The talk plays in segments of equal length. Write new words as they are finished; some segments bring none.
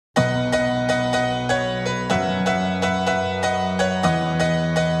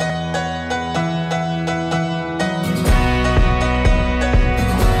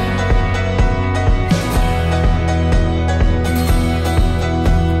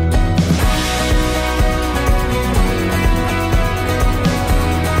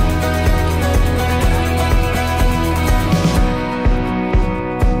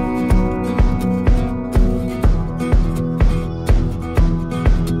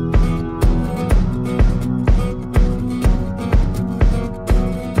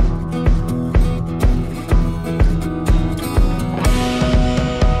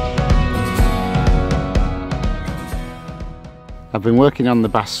I've been working on the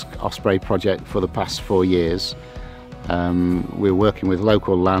Basque Osprey project for the past 4 years. We're working with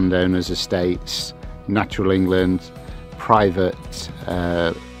local landowners, estates, Natural England, private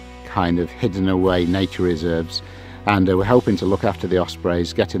kind of hidden away nature reserves, and we're helping to look after the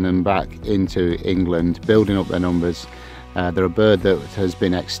ospreys, getting them back into England, building up their numbers. They're a bird that has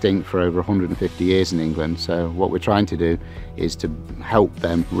been extinct for over 150 years in England, so what we're trying to do is to help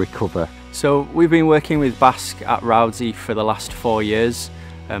them recover. So we've been working with Basque at Rowdsey for the last 4 years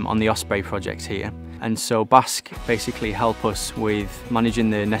on the Osprey project here. And so Basque basically help us with managing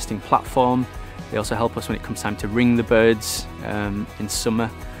the nesting platform. They also help us when it comes time to ring the birds in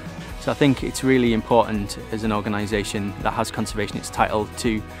summer. So I think it's really important as an organisation that has conservation its title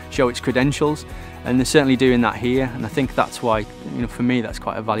to show its credentials, and they're certainly doing that here, and I think that's why, for me, that's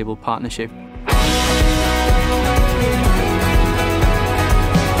quite a valuable partnership.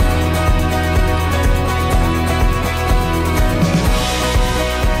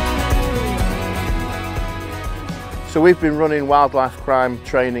 So we've been running wildlife crime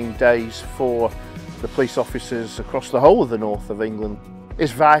training days for the police officers across the whole of the north of England.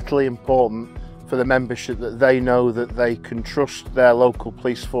 It's vitally important for the membership that they know that they can trust their local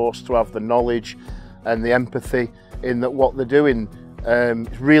police force to have the knowledge and the empathy in that what they're doing.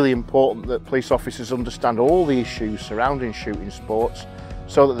 It's really important that police officers understand all the issues surrounding shooting sports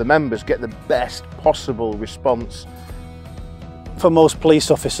so that the members get the best possible response. For most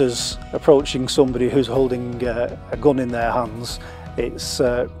police officers, approaching somebody who's holding a gun in their hands, it's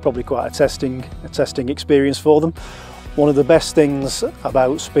probably quite a testing experience for them. One of the best things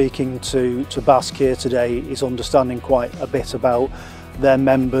about speaking to Basque here today is understanding quite a bit about their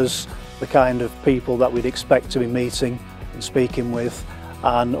members, the kind of people that we'd expect to be meeting and speaking with,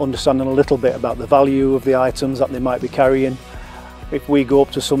 and understanding a little bit about the value of the items that they might be carrying. If we go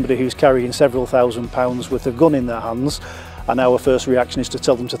up to somebody who's carrying several £1000s with a gun in their hands, and our first reaction is to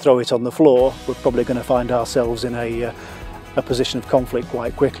tell them to throw it on the floor, we're probably going to find ourselves in a position of conflict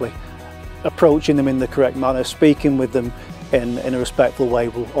quite quickly. Approaching them in the correct manner, speaking with them in a respectful way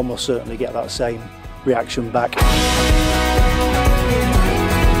will almost certainly get that same reaction back.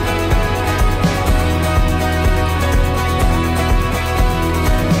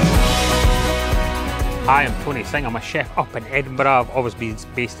 Hi, I'm Tony Singh. I'm a chef up in Edinburgh. I've always been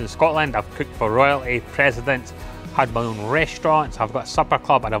based in Scotland. I've cooked for royalty, presidents, had my own restaurants, I've got a supper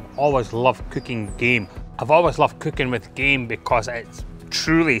club, and I've always loved cooking game. I've always loved cooking with game because it's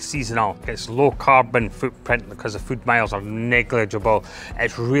truly seasonal. It's low carbon footprint because the food miles are negligible.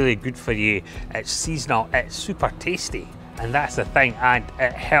 It's really good for you. It's seasonal, it's super tasty. And that's the thing, and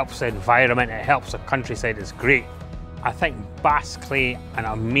it helps the environment, it helps the countryside, it's great. I think Basque play an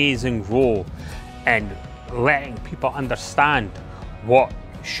amazing role in letting people understand what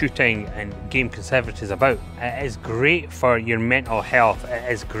shooting and game conservancy is about. It is great for your mental health,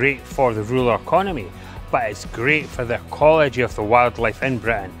 it is great for the rural economy, but it's great for the ecology of the wildlife in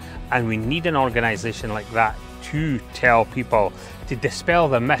Britain, and we need an organisation like that to tell people, to dispel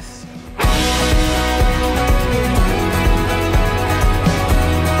the myths.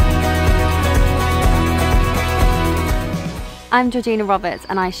 I'm Georgina Roberts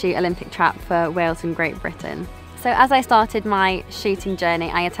and I shoot Olympic trap for Wales and Great Britain. So as I started my shooting journey,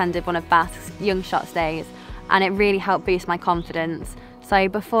 I attended one of Basque's Young Shots Days, and it really helped boost my confidence. So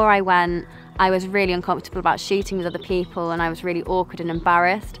before I went, I was really uncomfortable about shooting with other people, and I was really awkward and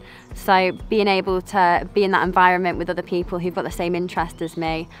embarrassed. So being able to be in that environment with other people who've got the same interest as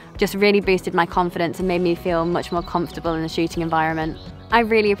me just really boosted my confidence and made me feel much more comfortable in the shooting environment. I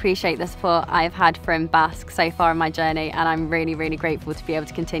really appreciate the support I've had from Basque so far in my journey, and I'm really, really grateful to be able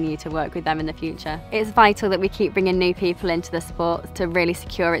to continue to work with them in the future. It's vital that we keep bringing new people into the sport to really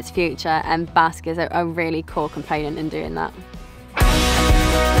secure its future, and Basque is a really core component in doing that.